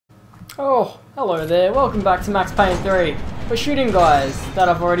Oh, hello there, welcome back to Max Payne 3. We're shooting guys that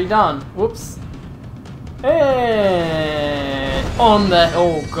I've already done. Whoops. And on the...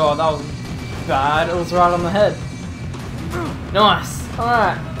 oh god, that was bad. It was right on the head. Nice.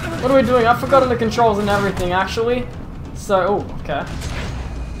 Alright. What are we doing? I've forgotten the controls and everything actually. So, oh, okay.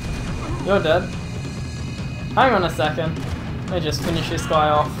 You're dead. Hang on a second. Let me just finish this guy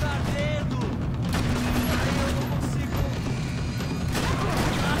off.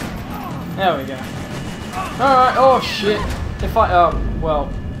 There we go. Alright, oh shit. If I, oh, well.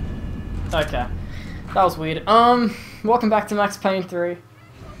 Okay. That was weird. Welcome back to Max Payne 3.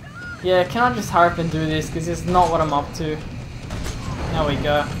 Yeah, can I just hurry up and do this? Because this is not what I'm up to. There we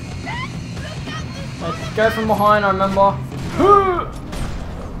go. Let's go from behind, I remember.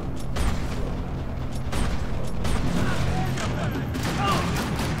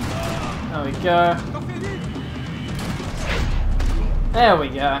 There we go. There we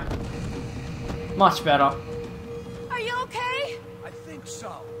go. Much better. Are you okay? I think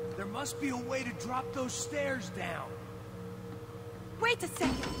so. There must be a way to drop those stairs down. Wait a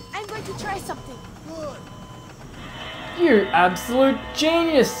second. I'm going to try something. Good. You absolute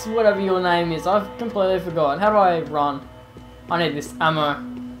genius, whatever your name is. I've completely forgotten. How do I run? I need this ammo.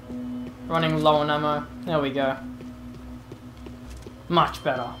 Running low on ammo. There we go. Much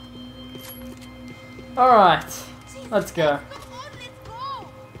better. Alright. Let's go. Come on, let's go.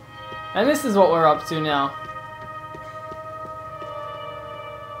 And this is what we're up to now.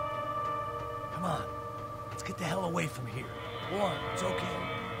 Come on. Let's get the hell away from here. Warren, it's okay.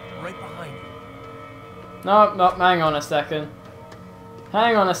 I'm right behind you. Nope, nope, hang on a second.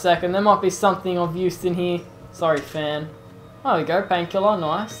 Hang on a second, there might be something of use in here. Sorry, fan. There we go, painkiller,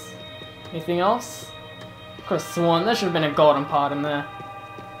 nice. Anything else? Could have sworn there should have been a golden part in there.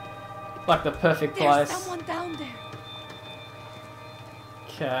 Like the perfect place. There's someone down there.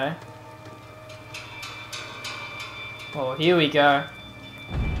 Okay. Oh, here we go.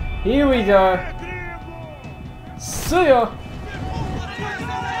 Here we go. See ya!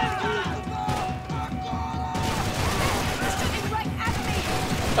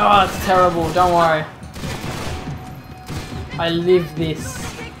 Oh, it's terrible, don't worry. I live this.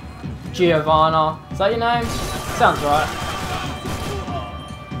 Giovanna. Is that your name? Sounds right.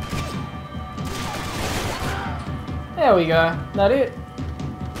 There we go. That it?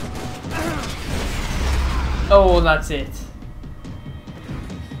 Oh, that's it.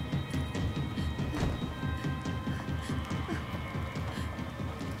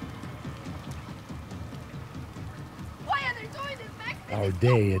 Why are they doing this, Max? Our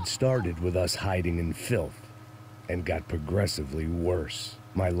day had started with us hiding in filth, and got progressively worse.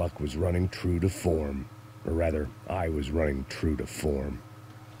 My luck was running true to form. Or rather, I was running true to form.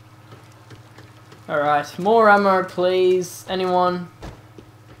 Alright, more ammo please. Anyone?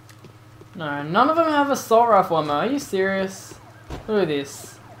 No, none of them have assault rifle ammo. Are you serious? Look at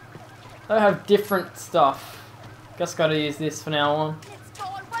this. They have different stuff. Guess gotta use this for now on. Let's go.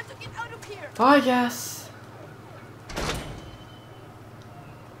 I want to get out of here. I guess.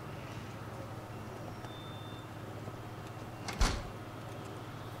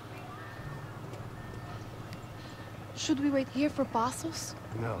 Should we wait here for Passos?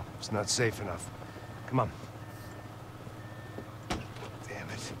 No, it's not safe enough. Come on. Damn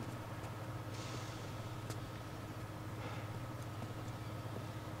it.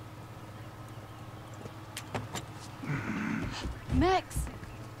 Max,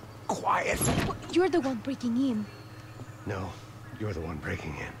 Quiet! you're the one breaking in. No, you're the one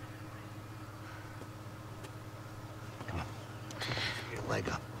breaking in. Come on. Get your leg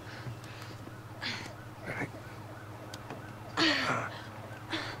up. All right.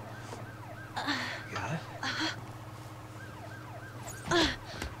 Got it?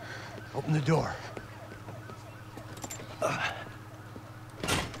 Open the door.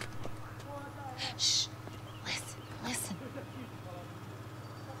 Shh. Listen, listen.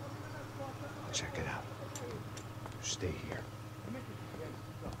 Check it out. Stay here.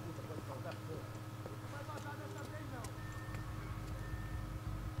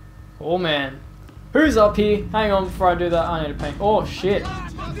 Oh man. Who's up here? Hang on before I do that. I need to paint. Oh shit.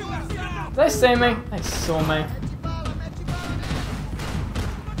 They see me. They saw me.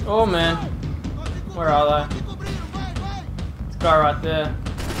 Oh man. Where are they? This guy right there.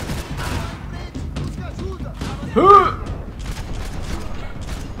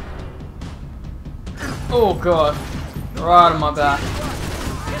 Oh god. Right on my back.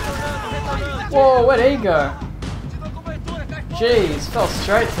 Whoa, where'd he go? Jeez, fell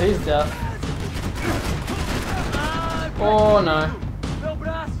straight to his death. Oh no.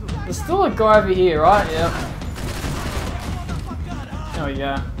 There's still a guy over here, right? Yep. There we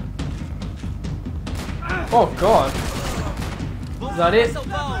go. Oh god. Is that it?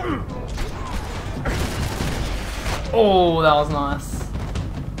 Oh, that was nice.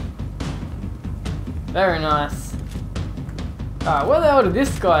 Very nice. Alright, where the hell did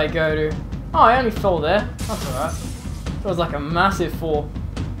this guy go to? Oh, he only fell there. That's alright. It was like a massive fall.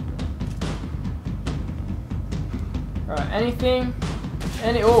 Alright, anything?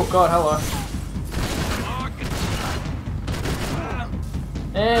 Oh god, hello.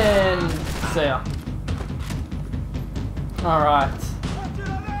 And see ya. Alright.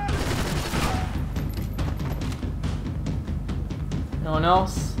 No one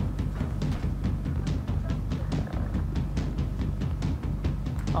else?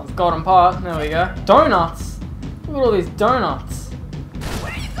 Oh, the golden part. There we go. Donuts! Look at all these donuts.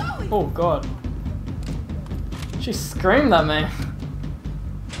 Where are you going? Oh god. She screamed at me.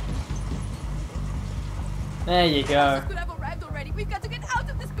 There you go. Could have arrived already. We've got to get out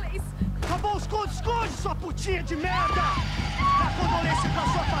of this place. Acabou os esconde, sua putinha de merda! Dá condolência pra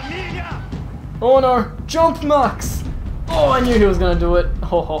sua família! Oh no! Jump, Max! Oh, I knew he was gonna do it.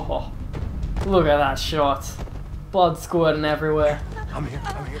 Oh, ho, ho. Look at that shot. Blood squirting everywhere. I'm here.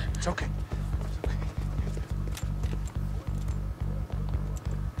 It's okay.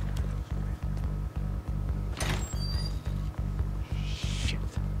 Shit.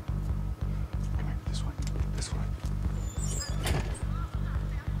 Come here, this way.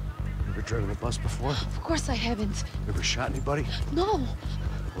 Ever driven a bus before? Of course I haven't. Ever shot anybody? No.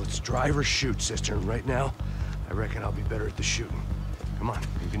 Well, it's drive or shoot, sister, and right now, I reckon I'll be better at the shooting. Come on,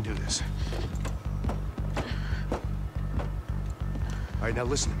 you can do this. All right, now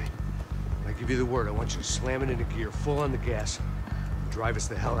listen to me. When I give you the word, I want you to slam it into gear, full on the gas, and drive us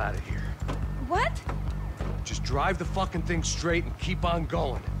the hell out of here. What? Just drive the fucking thing straight and keep on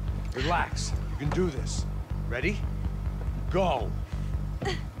going. Relax. You can do this. Ready? Go.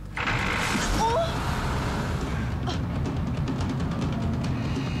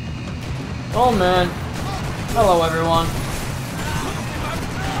 Oh man. Hello everyone.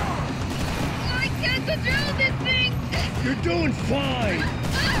 I can't control this thing. You're doing fine!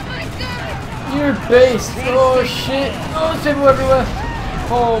 Oh my god. You beast! Oh shit! Oh, there's people everywhere!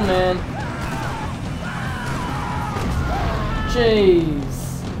 Oh man. Jeez.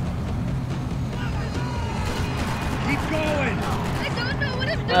 Keep going! I don't know what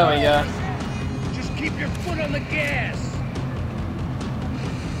I'm doing. There we go. Just keep your foot on the gas!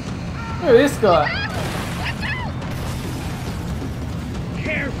 Look at this guy.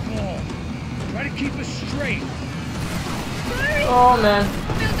 Careful! Try to keep us straight! Oh man.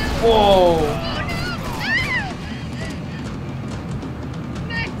 Whoa.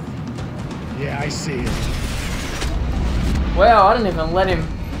 Yeah, I see it. Wow, I didn't even let him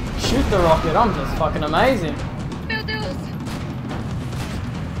shoot the rocket. I'm just fucking amazing.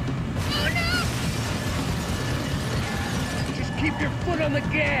 Just keep your foot on the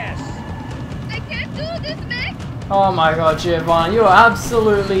gas! I can't do this, Max. Oh my god, Giovanni, you are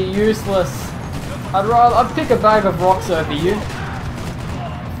absolutely useless. I'd pick a bag of rocks over you.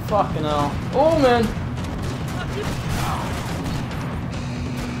 Fucking hell. Oh man.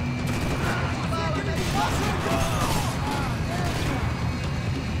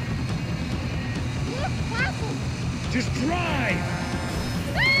 Just drive!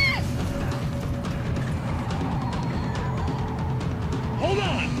 Hold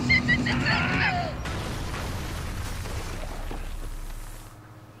on!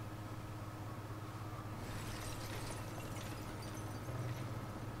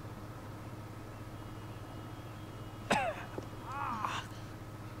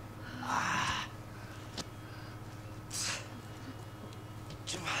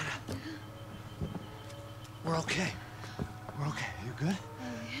 We're okay. We're okay. You good?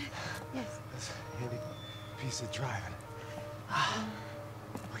 Yes. That's a handy piece of driving.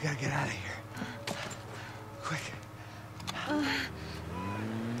 We gotta get out of here. Quick.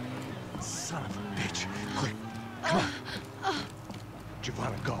 Son of a bitch. Quick. Come on.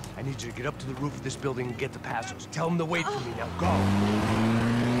 Giovanna, go. I need you to get up to the roof of this building and get the passos. Tell them to wait for me now. Go.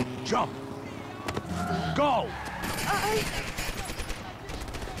 Jump. Go.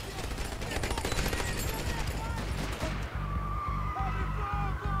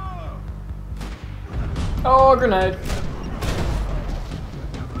 Oh, grenade.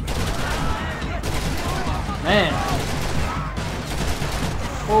 Man.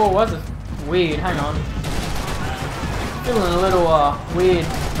 Oh, what's it? Weird. Hang on. Feeling a little, weird.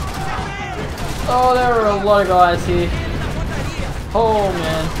 Oh, there are a lot of guys here. Oh,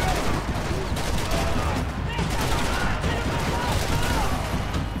 man.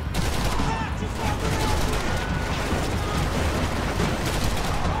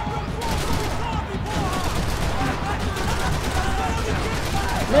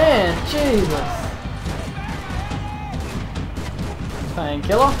 Jesus.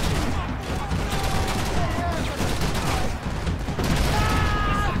 Painkiller.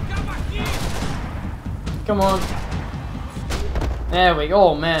 Come on. There we go.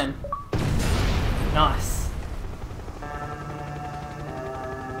 Oh, man. Nice.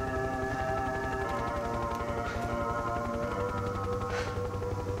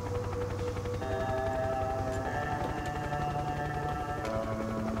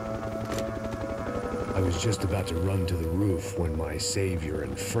 I was just about to run to the roof when my savior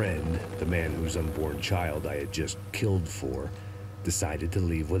and friend, the man whose unborn child I had just killed for, decided to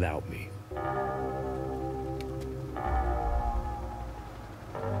leave without me.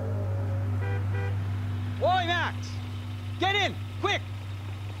 Boy, Max! Get in! Quick!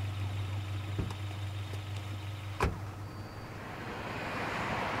 I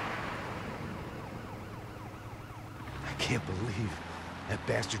can't believe that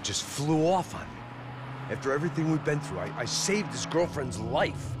bastard just flew off on me. After everything we've been through, I saved his girlfriend's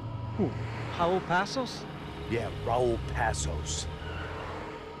life. Who? Raul Passos? Yeah, Raul Passos.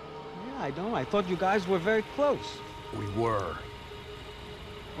 Yeah, I know. I thought you guys were very close. We were.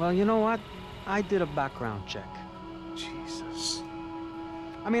 Well, you know what? I did a background check. Jesus.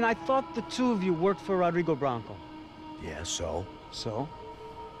 I mean, I thought the two of you worked for Rodrigo Branco. Yeah, so? So?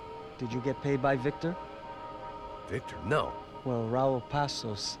 Did you get paid by Victor? Victor, no. Well, Raul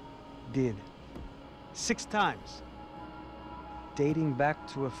Passos did. 6 times. Dating back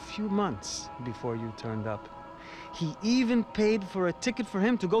to a few months before you turned up. He even paid for a ticket for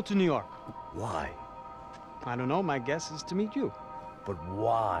him to go to New York. Why? I don't know, my guess is to meet you. But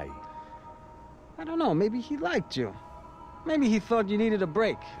why? I don't know, maybe he liked you. Maybe he thought you needed a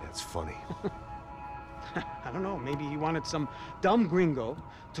break. That's funny. I don't know, maybe he wanted some dumb gringo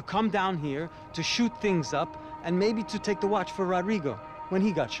to come down here to shoot things up and maybe to take the watch for Rodrigo when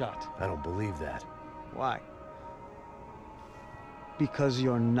he got shot. I don't believe that. Why? Because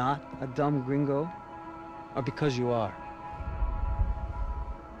you're not a dumb gringo? Or because you are?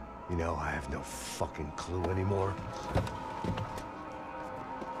 You know, I have no fucking clue anymore.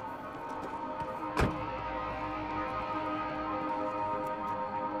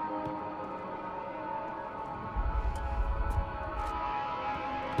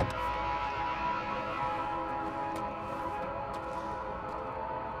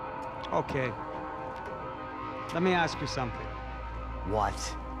 Okay. Let me ask you something.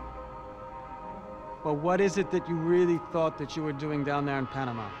 What? Well, what is it that you really thought that you were doing down there in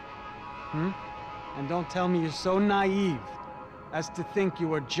Panama? Hmm? And don't tell me you're so naive as to think you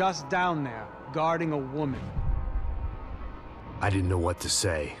were just down there guarding a woman. I didn't know what to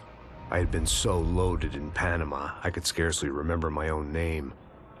say. I had been so loaded in Panama, I could scarcely remember my own name.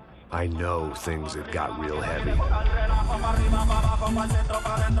 I know things had got real heavy.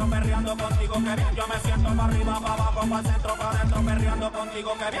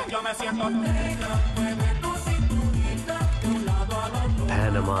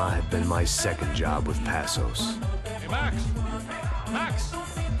 Panama had been my second job with Passos. Hey, Max! Max!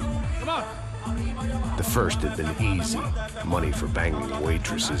 Come on! The first had been easy. Money for banging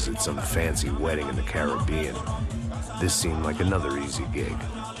waitresses at some fancy wedding in the Caribbean. This seemed like another easy gig.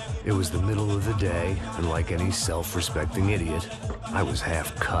 It was the middle of the day, and like any self-respecting idiot, I was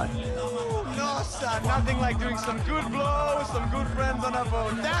half cut. No, son, nothing like doing some good blows, some good friends on a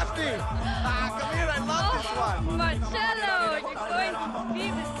boat. Daphne! Come here, I love this one. Marcello, you're going to be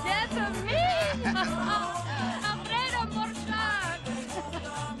the death of me? Alfredo Morchan.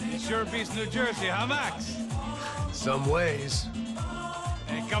 It sure beats New Jersey, huh, Max? Some ways.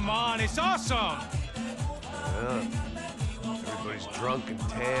 Hey, come on, it's awesome! Yeah. Everybody's drunk and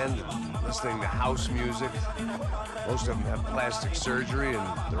tanned and listening to house music. Most of them have plastic surgery and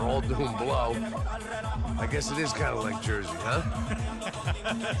they're all doing blow. I guess it is kind of like Jersey, huh?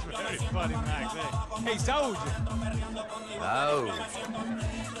 That's very funny, Max. Hey, Saúde! Oh.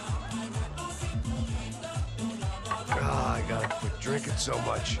 God, I gotta quit drinking so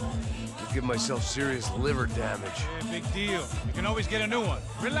much. I'll give myself serious liver damage. Hey, big deal. You can always get a new one.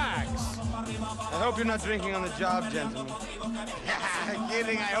 Relax. I hope you're not drinking on the job, gentlemen.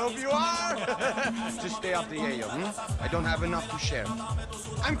 Kidding, I hope you are. Just stay off the yayo, I don't have enough to share.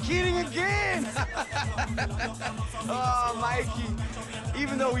 I'm kidding again! Oh, Mikey.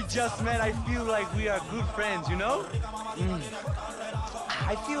 Even though we just met, I feel like we are good friends, you know?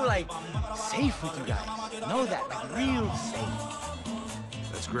 I feel like safe with you guys. Know that, like real safe.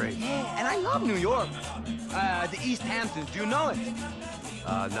 That's great. Yeah, and I love New York. The East Hamptons, do you know it?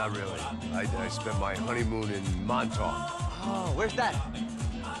 Not really. I spent my honeymoon in Montauk. Oh, where's that?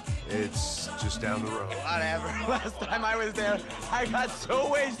 It's just down the road. Whatever. Last time I was there, I got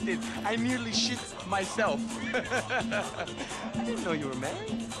so wasted, I nearly shit myself. I didn't know you were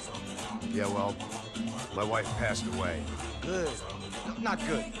married. Yeah, well, my wife passed away. Good. Not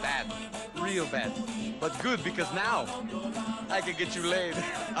good. Bad. Real bad. But good because now I can get you laid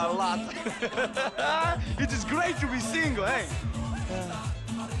a lot. It is great to be single, hey?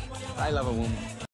 I love a woman.